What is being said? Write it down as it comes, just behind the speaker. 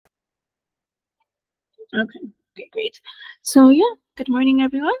Okay, great. So yeah, good morning,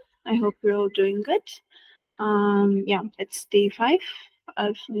 everyone. I hope you're all doing good. Yeah, it's day 5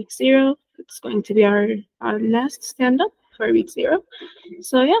 of week 0. It's going to be our last stand-up for week 0.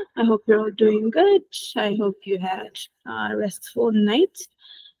 So yeah, I hope you're all doing good. I hope you had a restful night.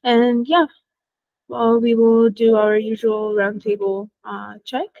 And yeah, well, we will do our usual roundtable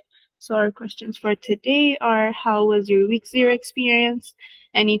check. So our questions for today are: how was your week 0 experience?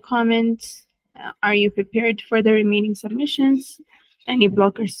 Any comments? Are you prepared for the remaining submissions? Any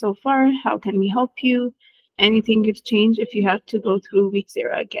blockers so far? How can we help you? Anything you'd change if you have to go through week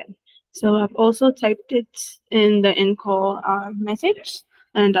 0 again? So I've also typed it in the in-call message,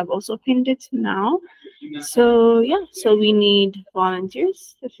 and I've also pinned it now. So yeah, so we need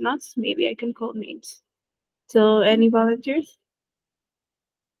volunteers. If not, maybe I can call names. So any volunteers?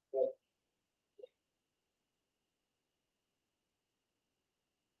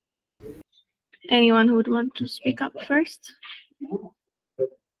 Anyone who would want to speak up first?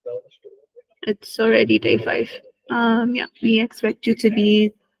 It's already day 5. Yeah, we expect you to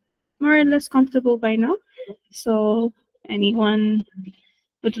be more or less comfortable by now. So anyone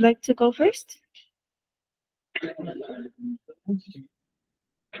would like to go first?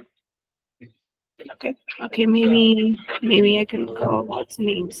 Okay, maybe I can call what's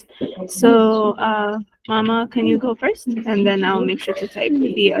names. So Mama, can you go first? And then I'll make sure to type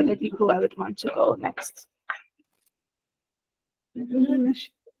the other people I would want to go next.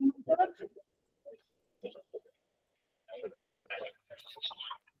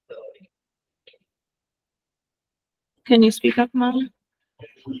 Can you speak up, Mama?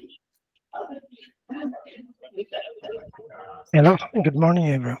 Hello, good morning,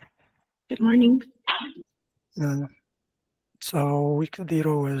 everyone. Good morning. So week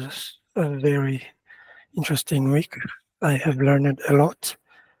 0 was a very interesting week. I have learned a lot,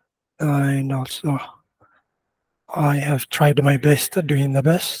 and also I have tried my best at doing the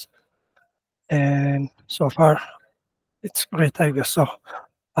best, and so far it's great, I guess. So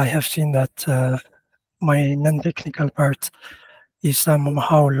I have seen that my non-technical part is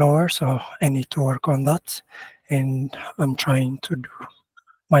somehow lower, so I need to work on that, and I'm trying to do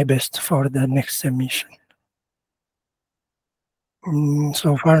my best for the next submission.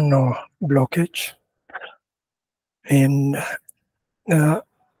 So far, no blockage. And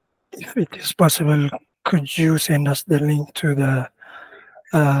if it is possible, could you send us the link to the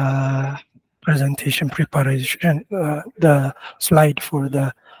presentation preparation, the slide for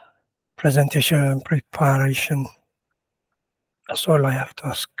the presentation preparation? That's all I have to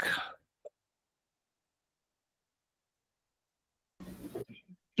ask.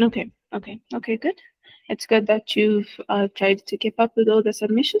 Okay, good. It's good that you've tried to keep up with all the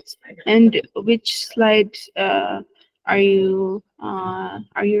submissions. And which slide are you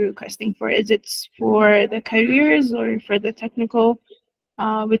requesting for? Is it for the careers or for the technical?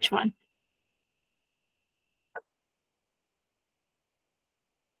 Which one?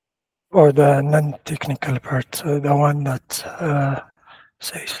 Or the non-technical part, the one that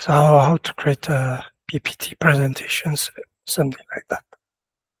says how to create PPT presentations, something like that.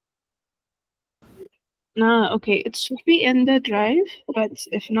 Okay, it should be in the drive, but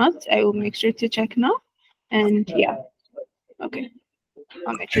if not, I will make sure to check now. And yeah, okay,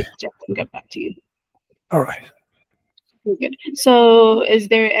 I'll make sure to check and get back to you. All right. Good. So, is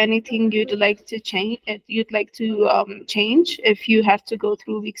there anything you'd like to change? You'd like to change if you have to go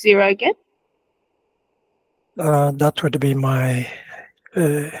through week 0 again? That would be my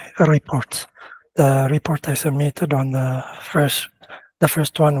report. The report I submitted on the first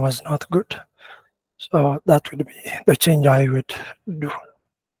one was not good. So that would be the change I would do,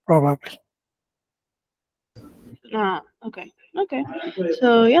 probably. Okay.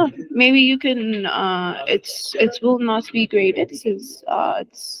 So yeah, maybe you can. It will not be graded since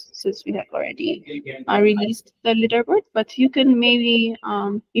we have already released the leaderboard. But you can maybe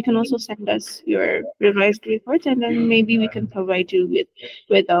you can also send us your revised report, and then maybe we can provide you with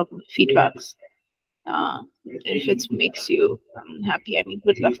feedbacks. If it makes you happy, I mean,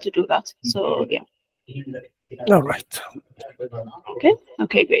 we'd love to do that. So yeah. All right.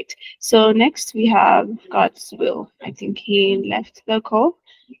 Okay, great. So next we have God's will. I think he left the call.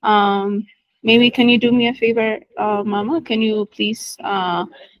 Maybe can you do me a favor, Mama? Can you please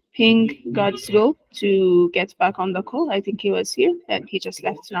ping God's will to get back on the call? I think he was here and he just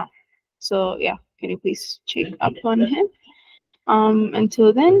left now. So yeah, can you please check up on him?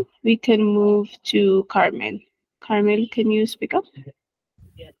 Until then, we can move to Carmen. Carmen, can you speak up?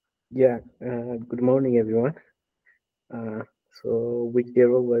 Yeah, good morning, everyone. So week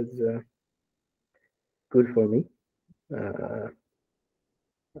 0 was good for me.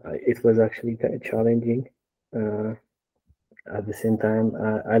 It was actually kind of challenging. At the same time,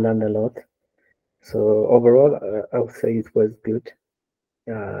 I learned a lot. So overall, I would say it was good.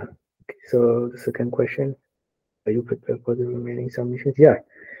 So the second question, are you prepared for the remaining submissions? Yeah,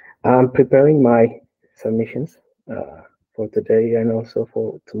 I'm preparing my submissions for today and also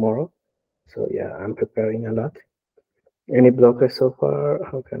for tomorrow. So yeah, I'm preparing a lot. Any blockers so far?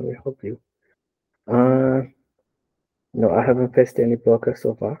 How can we help you? No, I haven't faced any blockers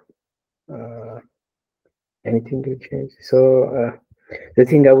so far. Anything to change? So the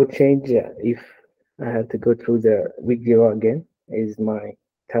thing I would change if I had to go through the week 0 again is my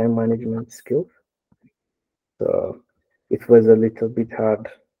time management skills. So it was a little bit hard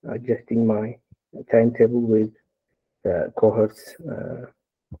adjusting my timetable with the cohort's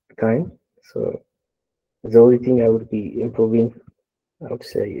time. So the only thing I would be improving, I would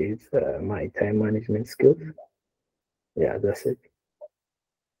say, is my time management skills. Yeah, that's it.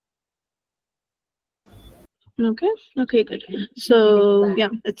 Okay, good. So yeah,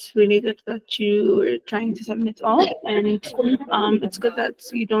 it's really good that you were trying to submit all, and it's good that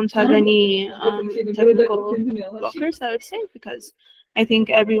you don't have any technical blockers, I would say, because I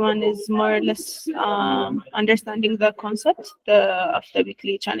think everyone is more or less understanding the concept of the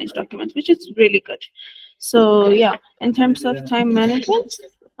weekly challenge document, which is really good. So yeah, in terms of time management,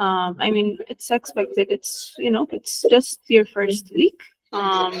 I mean, it's expected. It's just your first week.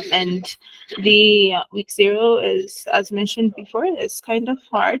 And the week 0 is, as mentioned before, is kind of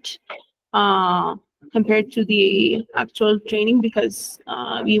hard uh, compared to the actual training because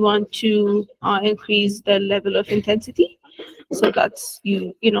we want to increase the level of intensity so that's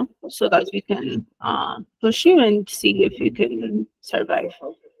so that we can push you and see if you can survive.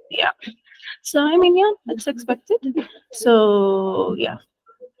 Yeah. So I mean, yeah, it's expected. So yeah,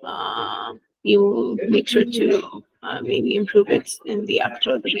 you make sure to maybe improve it in the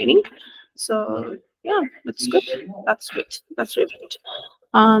actual training. So yeah, that's good. That's good. That's really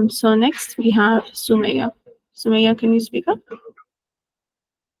good. So next we have Sumaya. Sumaya, can you speak up?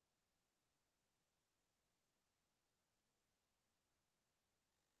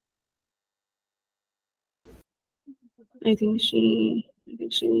 I think she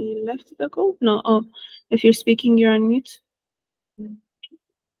left the call. No, oh, if you're speaking, you're on mute.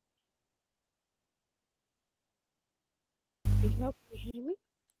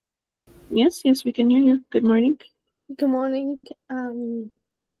 Yes, we can hear you. Good morning. Good morning. Hello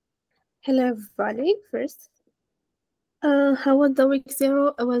everybody. First, how was the week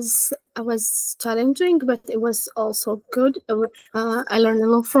 0? I was challenging, but it was also good. I learned a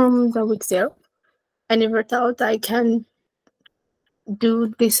lot from the week 0. I never thought I can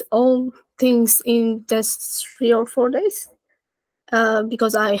do this all things in just 3 or 4 days.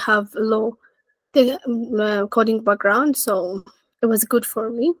 Because I have low coding background, so it was good for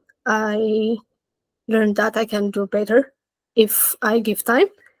me. I learned that I can do better if I give time.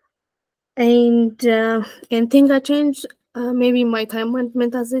 And thing I changed, maybe my time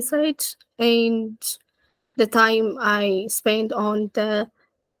management, as I said, and the time I spent on the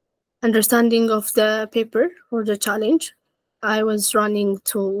understanding of the paper or the challenge. I was running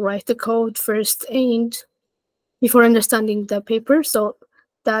to write the code first and before understanding the paper, so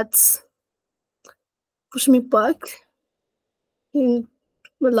that's pushed me back in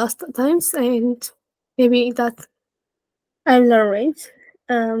the last times, and maybe that I learned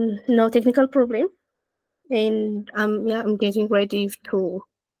it. No technical problem, and I'm getting ready to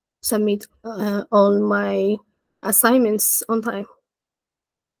submit all my assignments on time.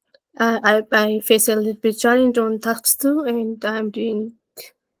 I face a little bit challenge on tasks 2, and I'm doing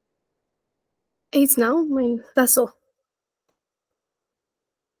 8 now. I mean, that's all.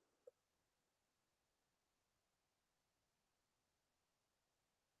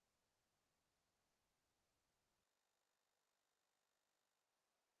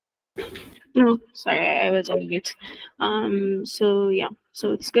 No, sorry, I was on mute. So yeah,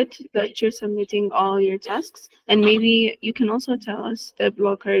 so it's good that you're submitting all your tasks, and maybe you can also tell us the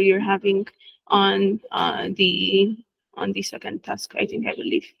blocker you're having on the second task. I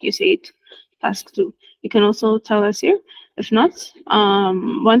believe you said task 2. You can also tell us here. If not,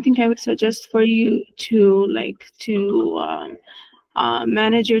 one thing I would suggest for you to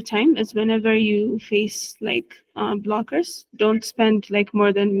manage your time is whenever you face blockers, don't spend like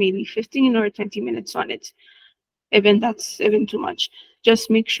more than maybe 15 or 20 minutes on it. Even that's even too much. Just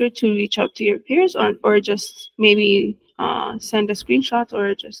make sure to reach out to your peers or just maybe send a screenshot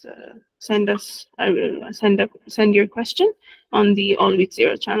or just send your question on the All Week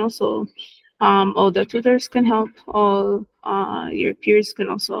 0 channel. So all the tutors can help, all your peers can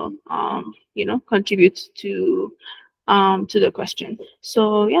also contribute to to the question.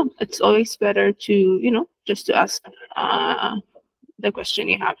 So yeah, it's always better to just to ask the question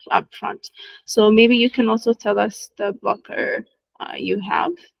you have up front. So maybe you can also tell us the blocker you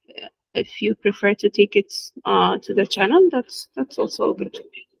have. If you prefer to take it to the channel, that's also good.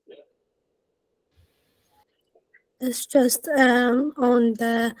 It's just on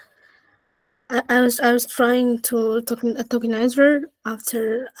the. I was trying to token a tokenizer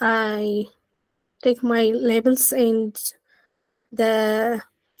after I take my labels and the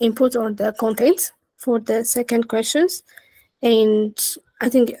input or the content for the second questions, and I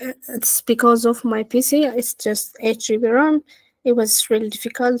think it's because of my PC. It's just 8 GB RAM. It was really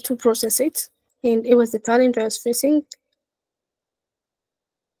difficult to process it, and it was the challenge I was facing.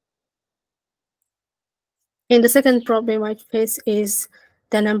 And the second problem I face is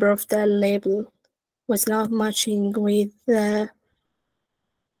the number of the label was not matching with the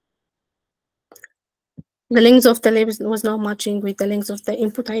length of the labels was not matching with the length of the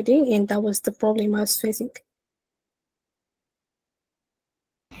input ID, and that was the problem I was facing.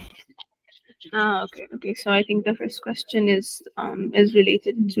 Okay. So I think the first question is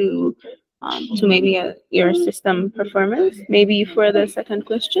related to maybe your system performance. Maybe for the second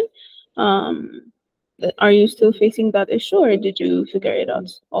question, are you still facing that issue, or did you figure it out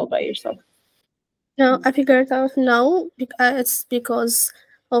all by yourself? No, I figured it out now. It's because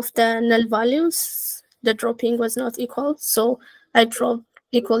of the null values. The dropping was not equal, so I dropped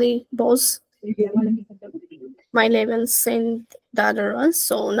equally both my labels and the other ones.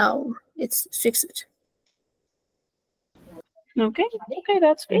 So now it's fixed. Okay,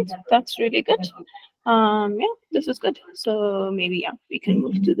 that's great. That's really good. Yeah, this is good. So maybe we can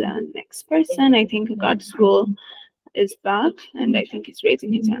move to the next person. I think God's rule is back, and I think he's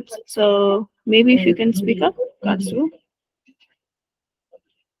raising his hand. So maybe if you can speak up, God's rule.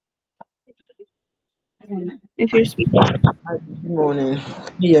 If you're speaking. Hi, good morning.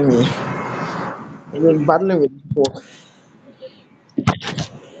 Can you hear me? I've been battling with network.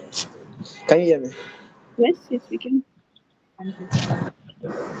 Can you hear me? Yes, we can.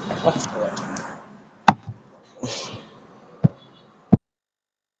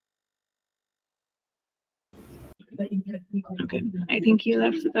 Okay, I think he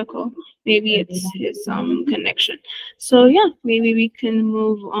left the call. Maybe it's his connection. So yeah, maybe we can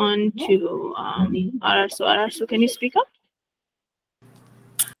move on to Ararso. Ararso, can you speak up?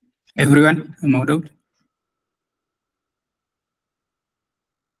 Everyone, I'm out.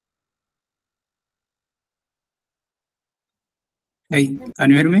 Hey, can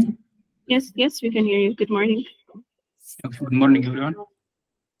you hear me? Yes, we can hear you. Good morning. Okay, good morning, everyone.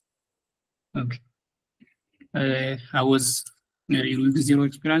 Okay. I was in week 0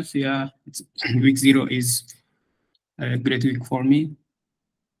 experience. Yeah, week 0 is a great week for me.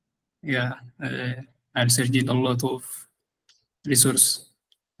 Yeah, I researched a lot of resource,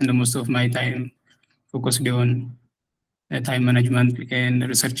 and most of my time focused on time management and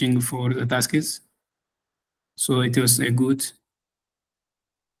researching for the tasks. So it was a good.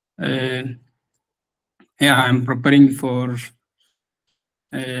 Yeah, I'm preparing for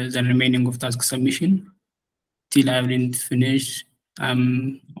the remaining of task submission till I haven't finished.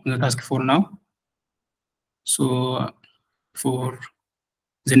 I'm on the task 4 now. So for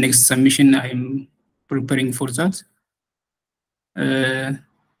the next submission, I'm preparing for that.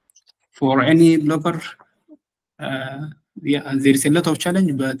 For any blocker, yeah, there is a lot of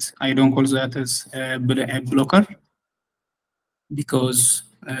challenge, but I don't call that as a blocker because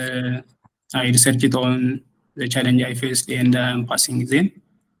I researched on the challenge I faced and I'm passing them.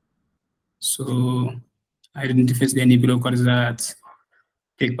 So I didn't face any blockers that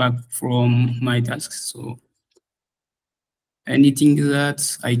take back from my tasks. So anything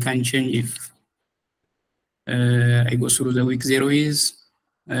that I can change if I go through the week 0 is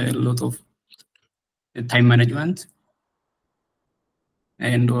a lot of time management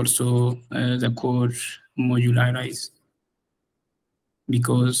and also the code modularize,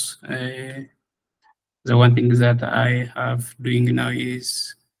 because the one thing that I have doing now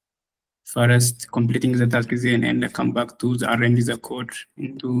is first completing the task then and come back to arrange the code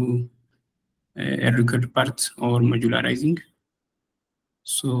into a record part or modularizing.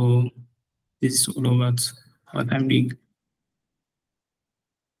 So this is all about what I'm doing.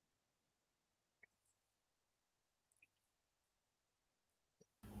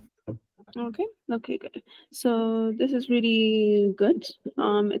 Okay, good. So this is really good.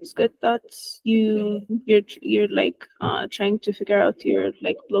 It's good that you're like trying to figure out your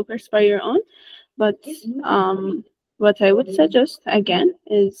like blockers by your own. But what I would suggest again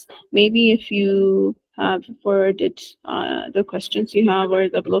is maybe if you have forwarded the questions you have or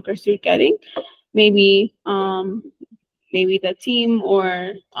the blockers you're getting, maybe maybe the team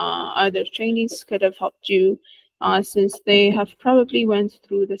or other trainees could have helped you, since they have probably went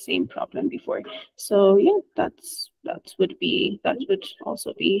through the same problem before. So yeah, that would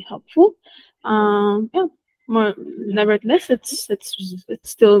also be helpful. Yeah. More, nevertheless, it's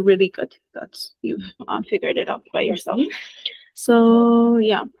still really good that you've figured it out by yourself. So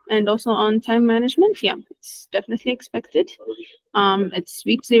yeah, and also on time management, yeah, it's definitely expected. It's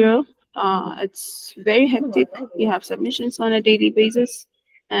week 0. It's very hectic. You have submissions on a daily basis,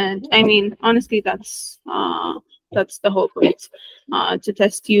 and I mean, honestly, that's the whole point, to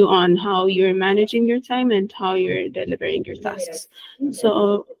test you on how you're managing your time and how you're delivering your tasks.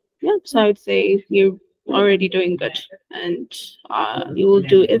 So yeah, so I would say you're already doing good, and you will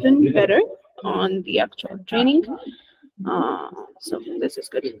do even better on the actual training. So this is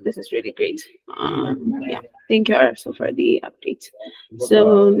good. This is really great. Yeah, thank you also for the update.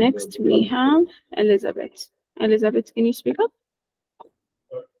 So next we have Elizabeth. Elizabeth, can you speak up?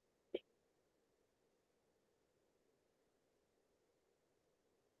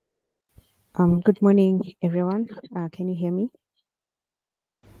 Good morning, everyone. Can you hear me?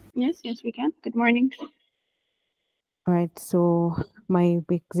 Yes, we can. Good morning. All right, so my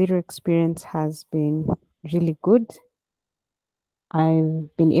week 0 experience has been really good.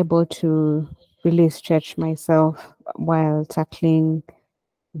 I've been able to really stretch myself while tackling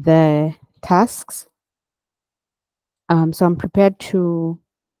the tasks. So I'm prepared to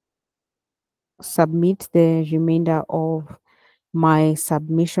submit the remainder of my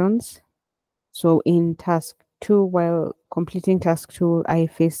submissions. So in task 2, while completing task 2, I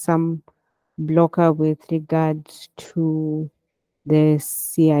faced some blocker with regards to the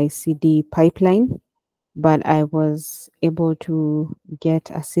CI/CD pipeline, but I was able to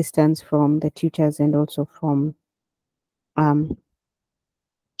get assistance from the tutors and also from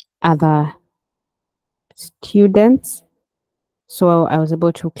other students. So I was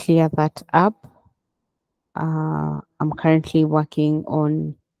able to clear that up. I'm currently working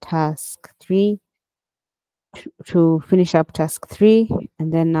on task 3 to finish up task 3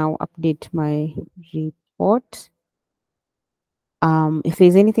 and then now update my report. If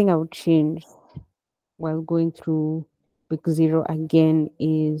there's anything I would change while going through week 0 again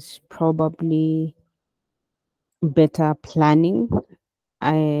is probably better planning.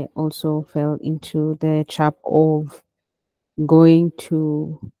 I also fell into the trap of going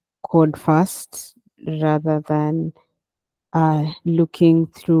to code first rather than looking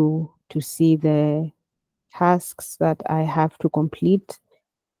through to see the tasks that I have to complete.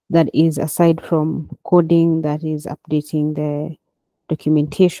 That is aside from coding, that is updating the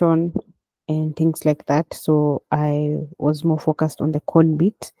documentation and things like that. So I was more focused on the code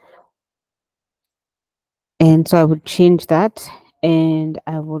bit. And so I would change that. And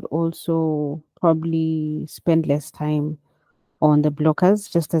I would also probably spend less time on the blockers,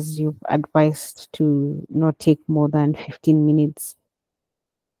 just as you've advised to not take more than 15 minutes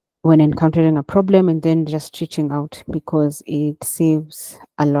when encountering a problem and then just reaching out, because it saves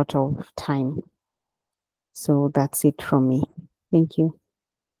a lot of time. So that's it from me. Thank you.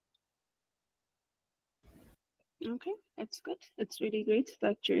 Okay, it's good. It's really great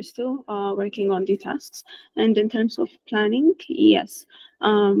that you're still working on the tasks. And in terms of planning, yes.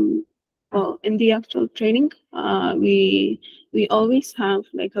 Well, in the actual training, we always have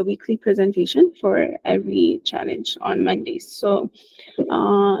like a weekly presentation for every challenge on Mondays. So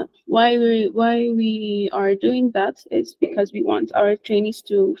why we are doing that is because we want our trainees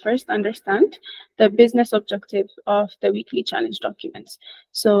to first understand the business objective of the weekly challenge documents.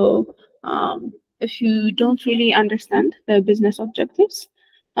 So if you don't really understand the business objectives,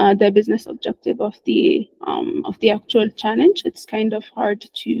 the business objective of the actual challenge, it's kind of hard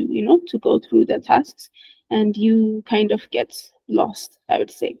to to go through the tasks, and you kind of get lost, I would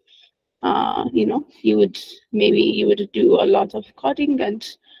say. You would do a lot of coding, and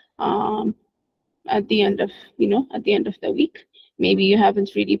at the end of the week, maybe you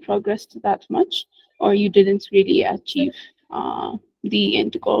haven't really progressed that much, or you didn't really achieve the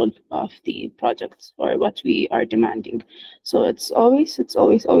end goal of the project or what we are demanding. So it's always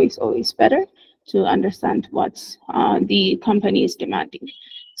better to understand what the company is demanding.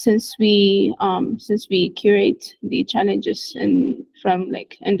 Since we curate the challenges from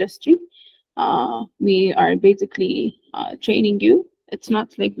like industry, we are basically training you. It's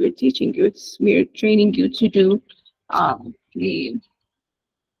not like we're teaching you, we're training you to do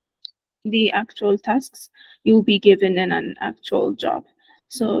the actual tasks you'll be given in an actual job.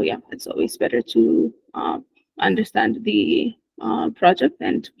 So yeah, it's always better to understand the project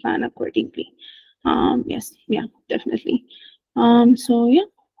and plan accordingly. Yes, yeah, definitely. So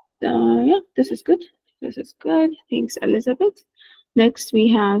yeah, this is good. this is good. Thanks, Elizabeth. Next, we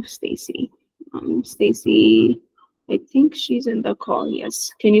have Stacy. Stacy, I think she's in the call.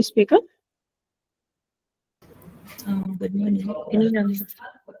 Yes. Can you speak up? Good morning. Can you hear me?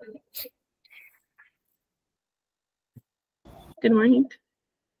 Good morning.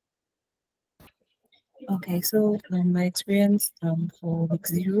 Okay, so my experience for week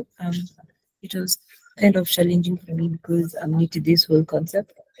 0, it was kind of challenging for me because I'm new to this whole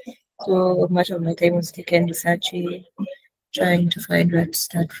concept. So much of my time was taken researching, trying to find where to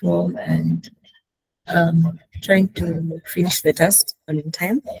start from, and trying to finish the task on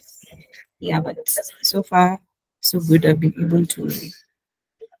time. Yeah, but so far, so good. I've been able to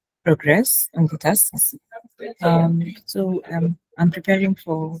progress on the tasks. So I'm preparing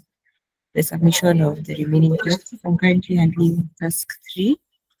for the submission of the remaining tasks. I'm currently handling task 3.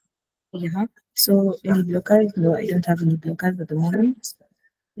 Yeah. So any blockers? No, I don't have any blockers at the moment.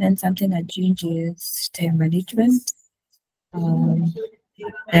 Then something I changed is time management.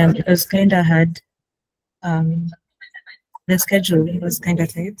 And it was kind of hard. The schedule was kind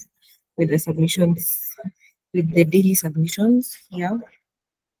of tight with the submissions, with the daily submissions. Yeah.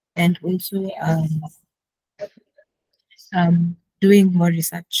 And also doing more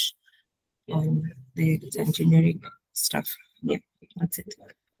research on the engineering stuff. Yeah, that's it.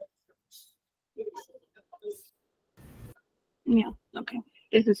 Yeah, okay.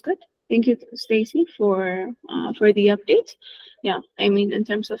 This is good. Thank you, Stacy, for the update. Yeah, I mean, in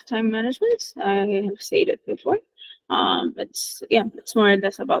terms of time management, I have stated before. It's more or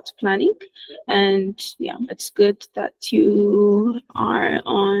less about planning, and yeah, it's good that you are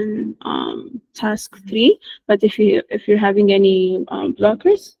on task 3. But if you're having any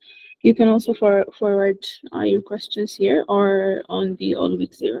blockers, you can also forward your questions here or on the All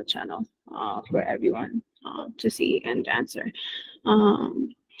Week 0 channel for everyone to see and answer.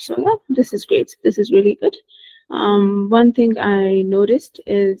 So yeah, this is great. This is really good. One thing I noticed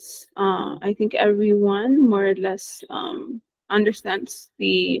is I think everyone more or less understands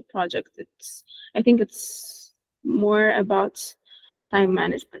the project. I think it's more about time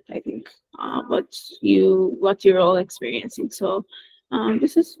management. I think what you're all experiencing. So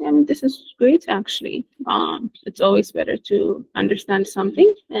this is great actually. It's always better to understand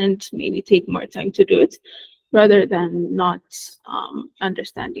something and maybe take more time to do it rather than not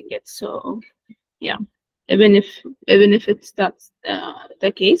understanding it. So yeah, even if it's that's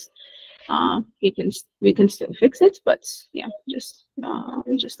the case, we can still fix it. But yeah, just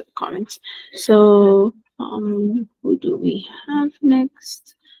a comment. So who do we have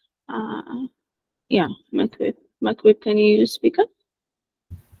next? Yeah, Makwip, can you speak up?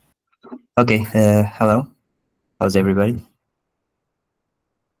 Okay, hello. How's everybody?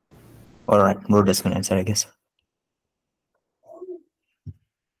 All right, we're just gonna answer, I guess.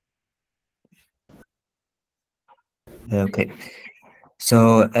 Okay,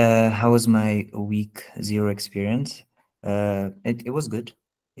 so how was my week 0 experience? It was good.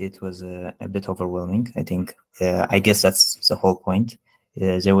 It was a bit overwhelming. I think. I guess that's the whole point.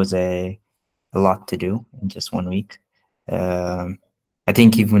 There was a lot to do in just 1 week. I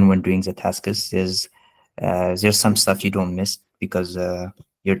think even when doing the tasks, there's some stuff you don't miss because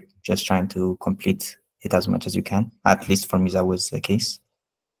you're just trying to complete it as much as you can. At least for me, that was the case.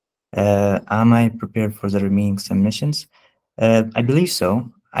 Am I prepared for the remaining submissions? I believe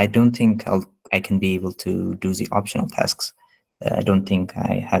so. I don't think I can be able to do the optional tasks. I don't think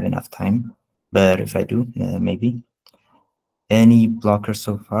I have enough time, but if I do, maybe. Any blockers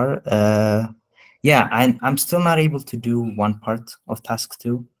so far? Yeah, I'm still not able to do one part of task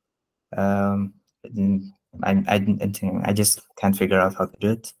 2. I just can't figure out how to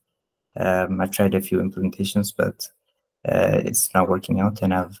do it. I've tried a few implementations, but it's not working out,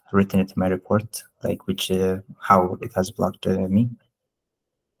 and I've written it in my report, like how it has blocked me.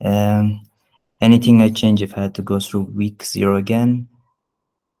 Anything I change if I had to go through week 0 again?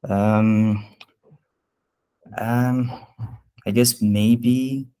 I guess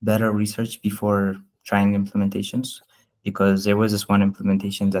maybe better research before trying implementations, because there was this one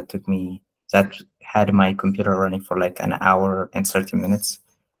implementation that had my computer running for like an hour and 30 minutes,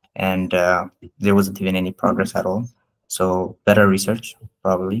 and there wasn't even any progress at all. So better research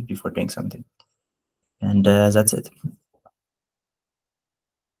probably before doing something. And that's it.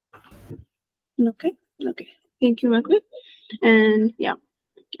 Okay. Thank you, Makwip. And yeah,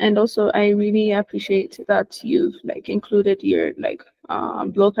 and also I really appreciate that you've included your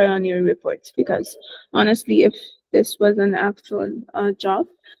blocker on your report, because honestly, if this was an actual job,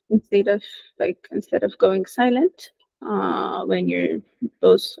 instead of going silent when your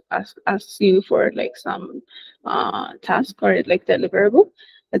boss asks you for some task or deliverable,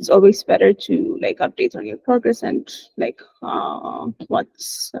 it's always better to like update on your progress and like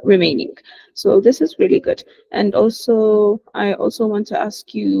what's remaining. So this is really good. And also, I also want to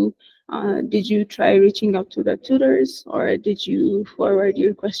ask you, did you try reaching out to the tutors, or did you forward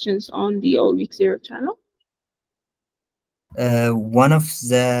your questions on the All Week Zero channel? One of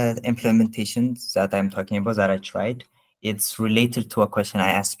the implementations that I'm talking about that I tried, it's related to a question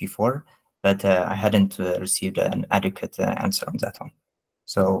I asked before, but I hadn't received an adequate answer on that one.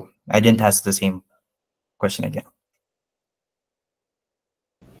 So I didn't ask the same question again.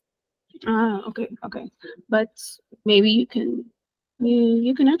 Okay. But maybe you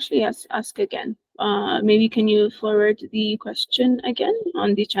can actually ask again. Maybe can you forward the question again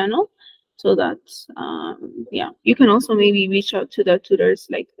on the channel, so that yeah, you can also maybe reach out to the tutors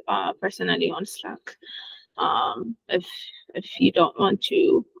like personally on Slack. If you don't want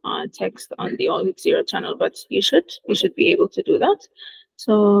to text on the All Week Zero channel, but you should be able to do that.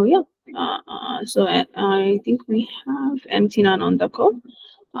 So yeah, so I think we have Mtinan on the call.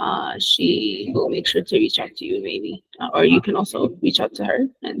 She will make sure to reach out to you maybe, or you can also reach out to her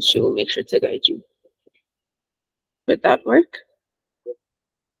and she will make sure to guide you. Would that work?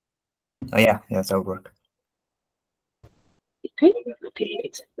 Oh yeah, that'll work. Okay,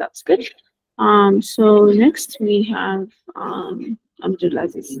 great. That's good. So next we have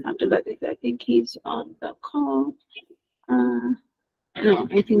Abdulaziz. Abdulaziz, I think he's on the call. No,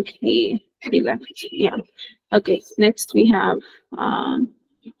 I think he left. Yeah. Okay. Next we have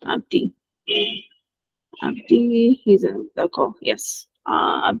Abdi. Abdi, he's in the call. Yes.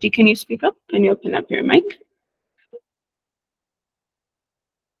 Abdi, can you speak up? Can you open up your mic?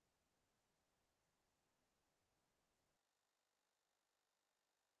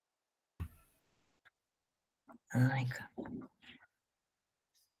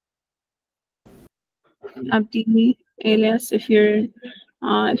 Abdi, Elias, if you're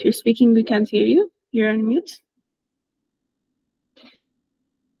speaking, we can't hear you. You're on mute.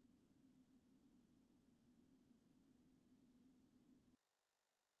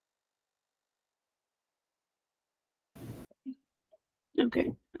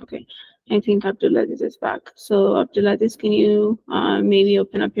 Okay. I think Abdulaziz is back. So Abdulaziz, can you maybe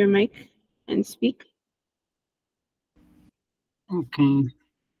open up your mic and speak? Okay.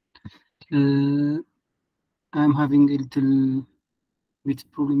 I'm having a little bit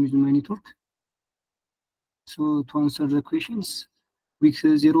problem with my network. So to answer the questions, week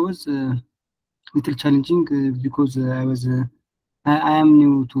 0 was a little challenging because I am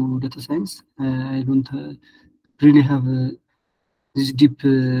new to data science. I don't really have this deep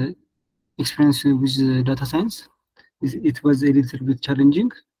experience with data science. It was a little bit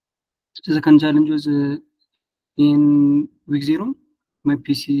challenging. The second challenge was in week 0, my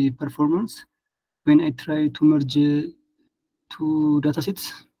PC performance. When I try to merge two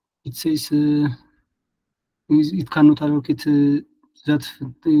datasets, it says it cannot allocate that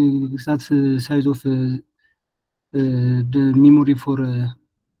size of the memory for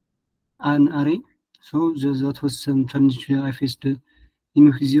an array. So that was some challenge I faced in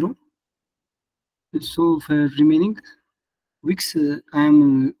week 0. So for remaining weeks, I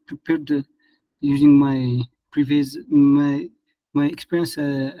am prepared using my previous my experience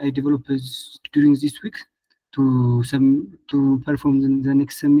I developed during this week to perform the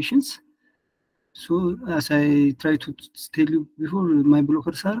next submissions. So as I try to tell you before, my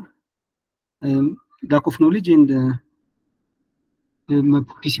blockers are lack of knowledge and my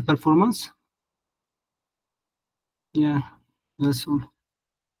PC performance. Yeah, that's all.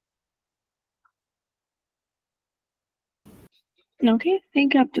 Okay,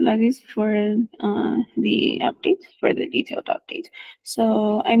 thank you, Abdulaziz, for the update, for the detailed update.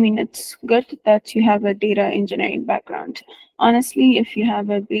 So, I mean, it's good that you have a data engineering background. Honestly, if you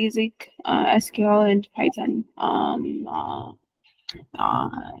have a basic SQL and Python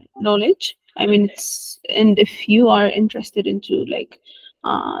knowledge, I mean, and if you are interested into like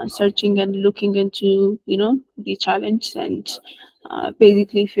searching and looking into, the challenge, and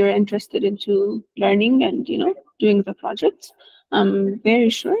basically if you're interested into learning and, doing the project, I'm very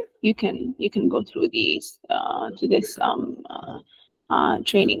sure you can go through these to this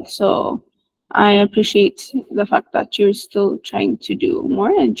training. So I appreciate the fact that you're still trying to do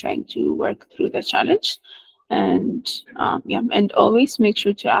more and trying to work through the challenge. And yeah, and always make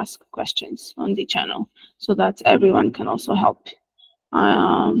sure to ask questions on the channel so that everyone can also help.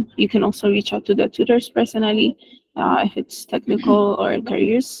 You can also reach out to the tutors personally if it's technical or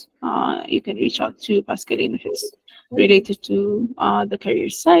careers. You can reach out to Pascaline if it's related to the career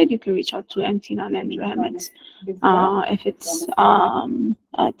side. You can reach out to Mtinan and Rahmat if it's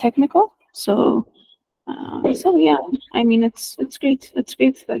technical. So So yeah, I mean, it's great. It's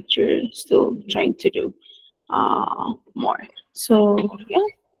great that you're still trying to do more. So yeah,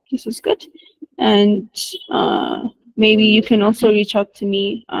 this is good. And maybe you can also reach out to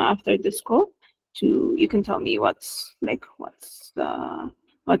me after this call. You can tell me what's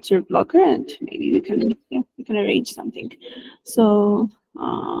your blocker, and maybe we can arrange something. So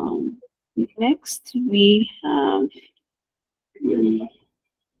next we have.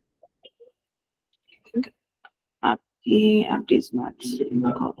 Abdi is not in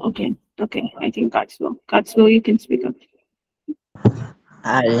the call. Okay, I think Godswill, you can speak up.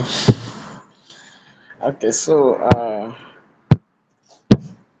 Hi. Okay, so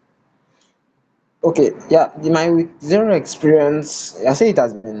okay, yeah, my week zero experience, I say it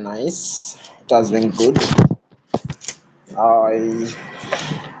has been nice. It has been good. I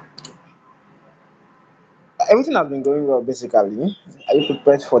Everything has been going well basically. Are you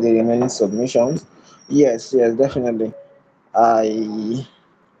prepared for the remaining submissions? Yes, yes, definitely. I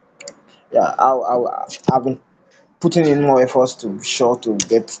yeah, I've been putting in more efforts to be sure to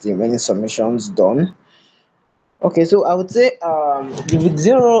get the remaining submissions done. Okay, so I would say the week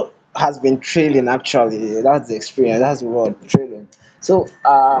zero has been trailing actually. That's the experience. That's the word trailing. So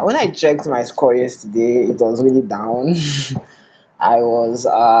when I checked my score yesterday, it was really down.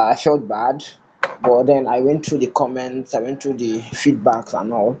 I felt bad, but then I went through the comments, I went through the feedbacks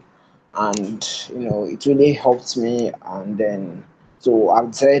and all, and it really helped me. And then so I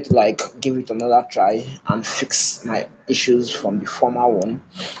decided to like give it another try and fix my issues from the former one.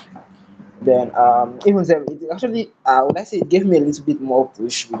 Then even then it actually would I say it gave me a little bit more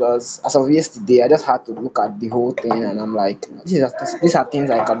push because as of yesterday I just had to look at the whole thing and I'm like these are things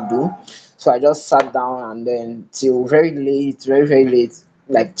I can do. So I just sat down and then till very late, very late,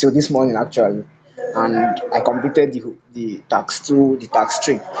 like till this morning actually, and I completed the tax 2, the tax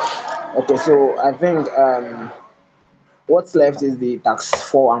 3. Okay, so I think what's left is the tax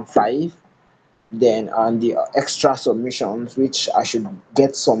 4 and 5, then the extra submissions which I should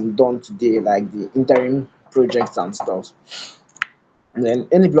get some done today, like the interim projects and stuff. And then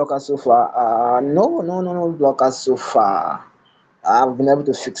any blockers so far? No blockers so far. I've been able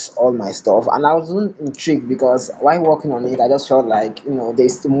to fix all my stuff, and I was even intrigued because while working on it, I just felt like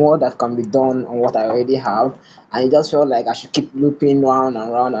there's more that can be done on what I already have, and it just felt like I should keep looping round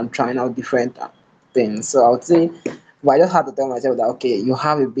and round and trying out different things. So I would say, but I just had to tell myself that okay, you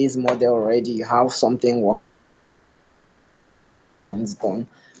have a base model already, you have something done, and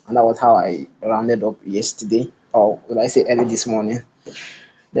that was how I rounded up yesterday, or would I say early this morning.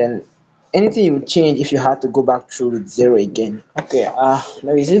 Then anything you would change if you had to go back through with zero again? Okay,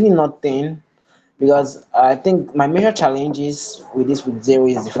 there is really nothing because I think my major challenges with this with zero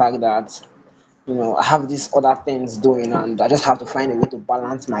is the fact that I have these other things doing and I just have to find a way to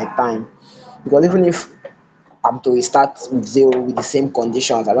balance my time, because even if I'm to start with zero with the same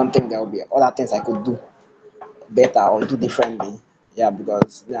conditions, I don't think there will be other things I could do better or do differently. Yeah,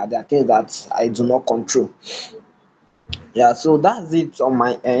 because there are things that I do not control. Yeah, so that's it on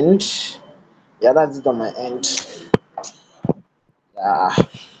my end. Yeah, that's it on my end. Yeah.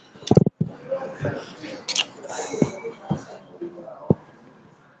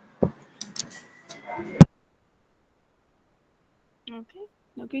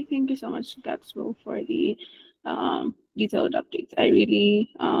 Okay, thank you so much, Gatswell, for the detailed updates. I really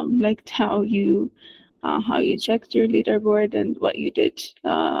liked how you checked your leaderboard and what you did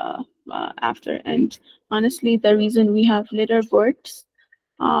after. And honestly, the reason we have leaderboards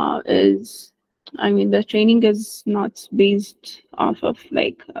is, I mean, the training is not based off of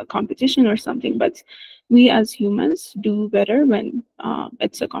like a competition or something, but we as humans do better when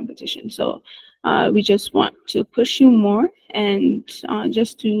it's a competition. So we just want to push you more. And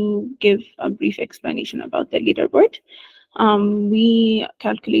just to give a brief explanation about the leaderboard, we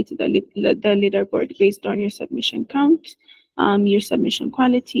calculated the leaderboard based on your submission count, your submission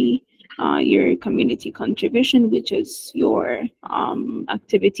quality, your community contribution, which is your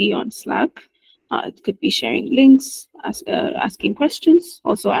activity on Slack. It could be sharing links, asking questions,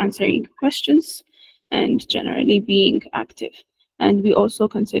 also answering questions, and generally being active. And we also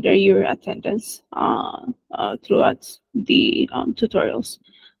consider your attendance throughout the tutorials.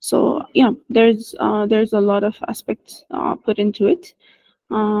 So yeah, there's a lot of aspects put into it.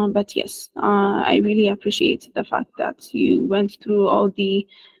 But yes, I really appreciate the fact that you went through all the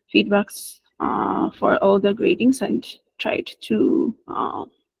feedbacks for all the gradings and tried to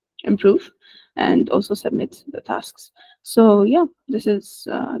improve and also submit the tasks. So yeah, this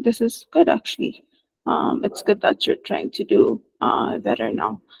is good actually. It's good that you're trying to do better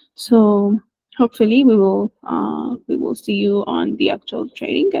now. So hopefully we will see you on the actual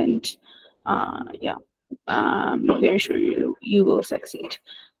training, and yeah, very sure you will succeed.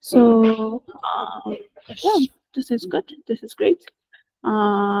 So yeah, this is good. This is great.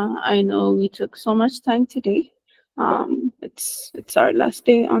 I know we took so much time today. It's our last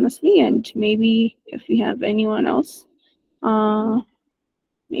day, honestly, and maybe if we have anyone else,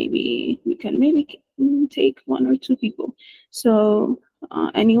 maybe we can take one or two people. So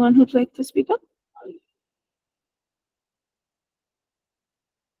anyone who'd like to speak up?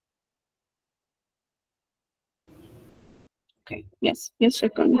 Okay. Yes. Yes,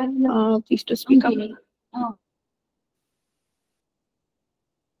 Shakun. Please to speak up.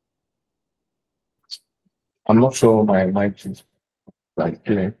 I'm not sure my mic is like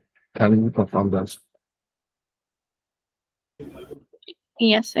clear. Can you confirm that?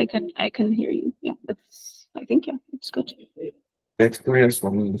 Yes, I can hear you. Yeah, I think it's good. The experience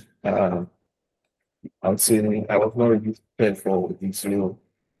for me, I would say I was not really prepared for this real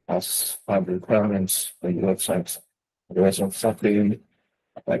as per the requirements for the website. There was something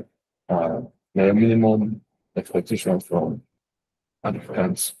like the minimum expectation from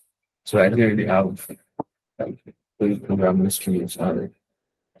applicants. So I didn't really have like those programming skills and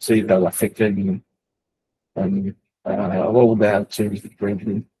say that affected me. And what would I have changed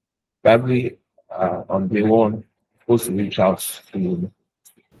differently? Probably on day one, supposed to reach out to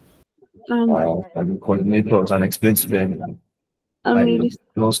and coordinators and explain to them I'm really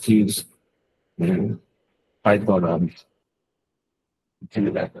those skills in Python and things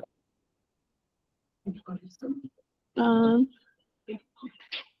like that.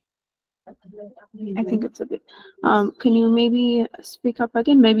 I think it's a bit. Can you maybe speak up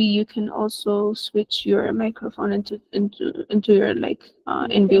again? Maybe you can also switch your microphone into your like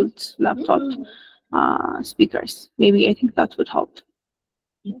inbuilt laptop speakers. Maybe I think that would help.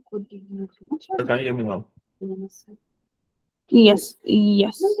 Can you hear me now? Yes.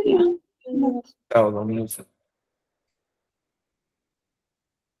 Yes. Yeah. I was on mute.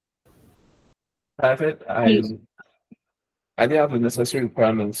 I said I didn't have the necessary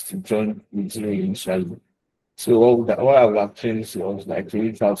requirements to join Missouri initially. So what I would have changed was like to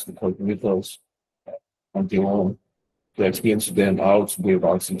reach out to the coordinators and they want to explain to them how to go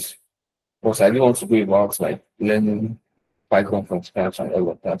about it. Because I didn't want to go about like learning Python from scratch and all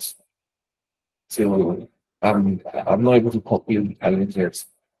of that. So I'm not able to copy the challenge yet.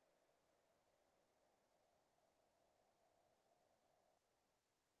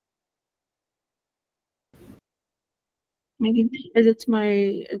 Maybe is it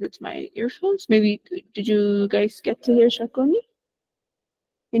my earphones? Maybe did you guys get to hear Shakoni?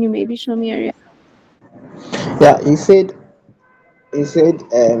 Can you maybe show me your Yeah, he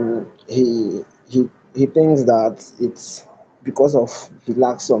thinks that it's because of he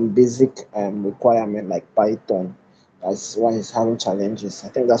lacks some basic requirement like Python. That's why he's having challenges. I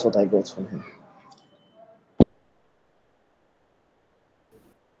think that's what I got from him.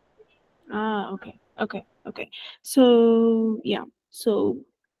 Okay. So yeah. So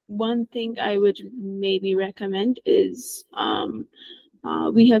one thing I would maybe recommend is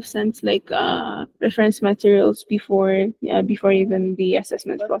we have sent like reference materials before even the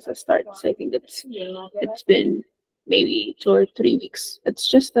assessment process starts. I think it's been maybe 2 or 3 weeks. It's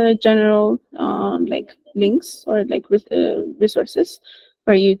just a general like links or like resources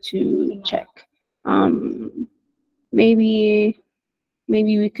for you to check. Maybe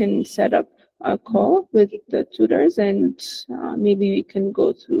we can set up a call with the tutors and maybe we can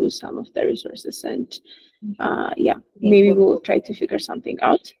go through some of the resources and yeah, maybe we'll try to figure something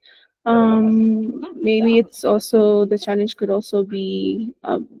out. Maybe it's also the challenge could also be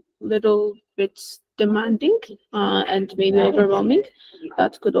a little bit demanding and maybe overwhelming.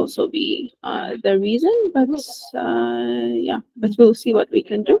 That could also be the reason, but yeah, but we'll see what we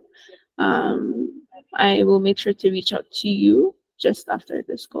can do. I will make sure to reach out to you just after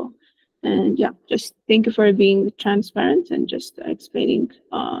this call. And yeah, just thank you for being transparent and just explaining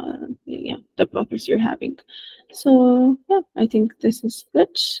yeah, the progress you're having. So yeah, I think this is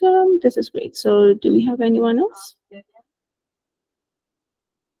good. This is great. So do we have anyone else?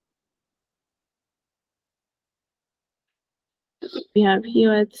 We have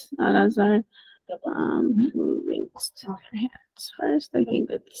Hewitt, Alazar, who raised her hands first. I think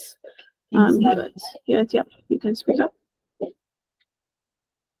it's Hewitt. Hewitt, yeah, you can speak up.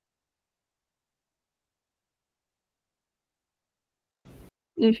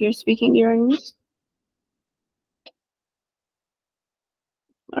 If you're speaking, you're on mute.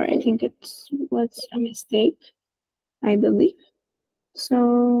 Or I think it was a mistake, I believe.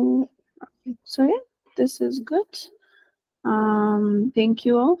 So yeah, this is good. Thank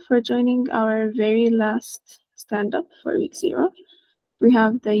you all for joining our very last stand-up for week 0. We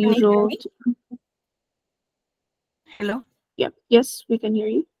have the usual. Hello? Yeah, yes, we can hear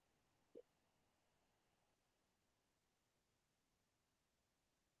you.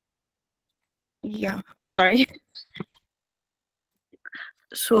 Yeah, sorry.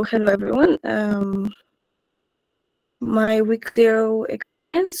 So hello everyone. My week 0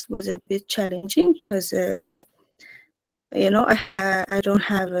 experience was a bit challenging because I don't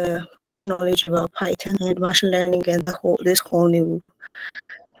have knowledge about Python and machine learning, and this whole new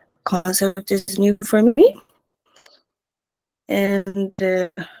concept is new for me. And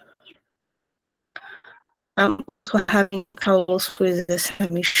I'm also having troubles with the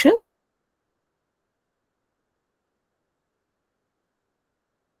submission.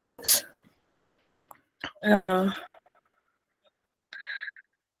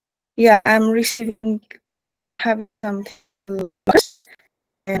 Yeah, I'm having some loss,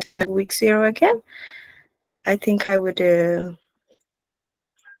 and at week 0 again. I think I would.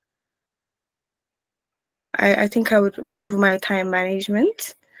 I think I would do my time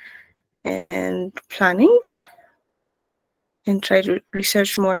management and planning, and try to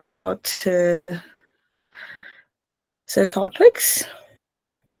research more about the topics.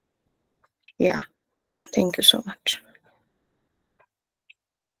 Yeah, thank you so much.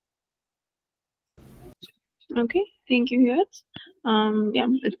 Okay, thank you, Hiyat. Yeah,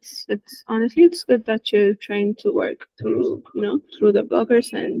 it's honestly it's good that you're trying to work through through the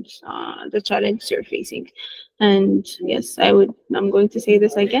blockers and the challenge you're facing. And yes, I'm going to say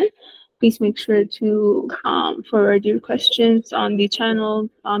this again. Please make sure to forward your questions on the channel.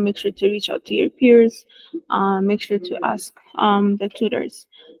 Make sure to reach out to your peers. Make sure to ask the tutors.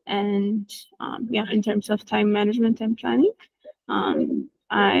 And yeah, in terms of time management and planning,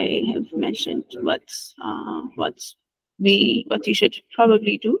 I have mentioned what you should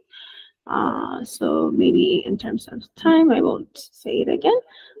probably do. So maybe in terms of time, I won't say it again.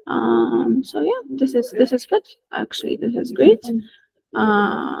 So yeah, this is good. Actually, this is great.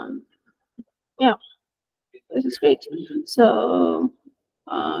 Yeah, this is great. So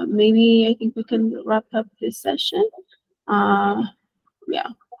maybe I think we can wrap up this session. Yeah,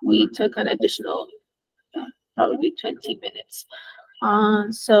 we took an additional probably 20 minutes.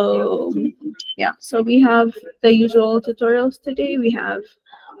 So yeah, so we have the usual tutorials today. We have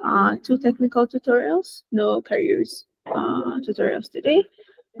 2 technical tutorials, no careers tutorials today.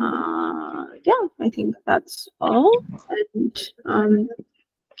 Yeah, I think that's all. And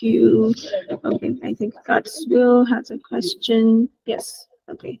okay, I think Godswill has a question. Yes,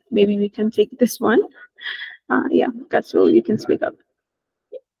 okay, maybe we can take this one. Yeah, Godswill, you can speak up.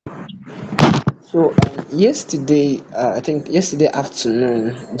 So yesterday, I think yesterday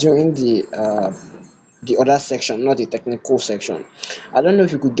afternoon during the other section, not the technical section, I don't know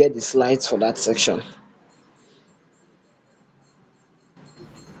if you could get the slides for that section.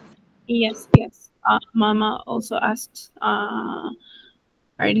 Yes. Mama also asked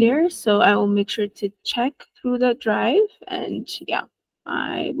earlier, so I will make sure to check through the drive, and yeah,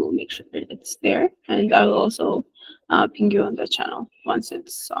 I will make sure it's there, and I will also ping you on the channel once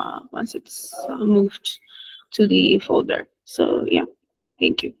it's moved to the folder. So yeah,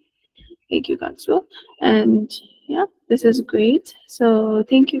 thank you, Godswill, and yeah, this is great. So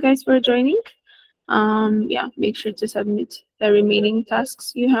thank you guys for joining. Yeah, make sure to submit the remaining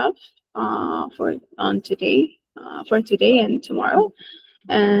tasks you have for today and tomorrow.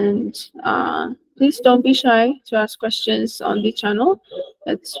 And please don't be shy to ask questions on the channel.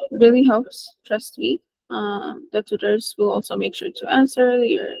 It really helps, trust me. The tutors will also make sure to answer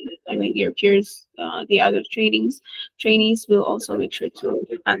your peers, the other trainees will also make sure to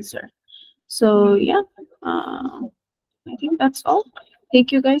answer. So yeah, I think that's all.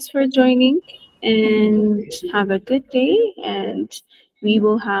 Thank you guys for joining, and have a good day. And we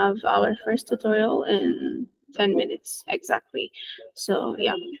will have our first tutorial in 10 minutes exactly. So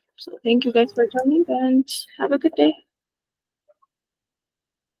yeah, so thank you guys for joining, and have a good day.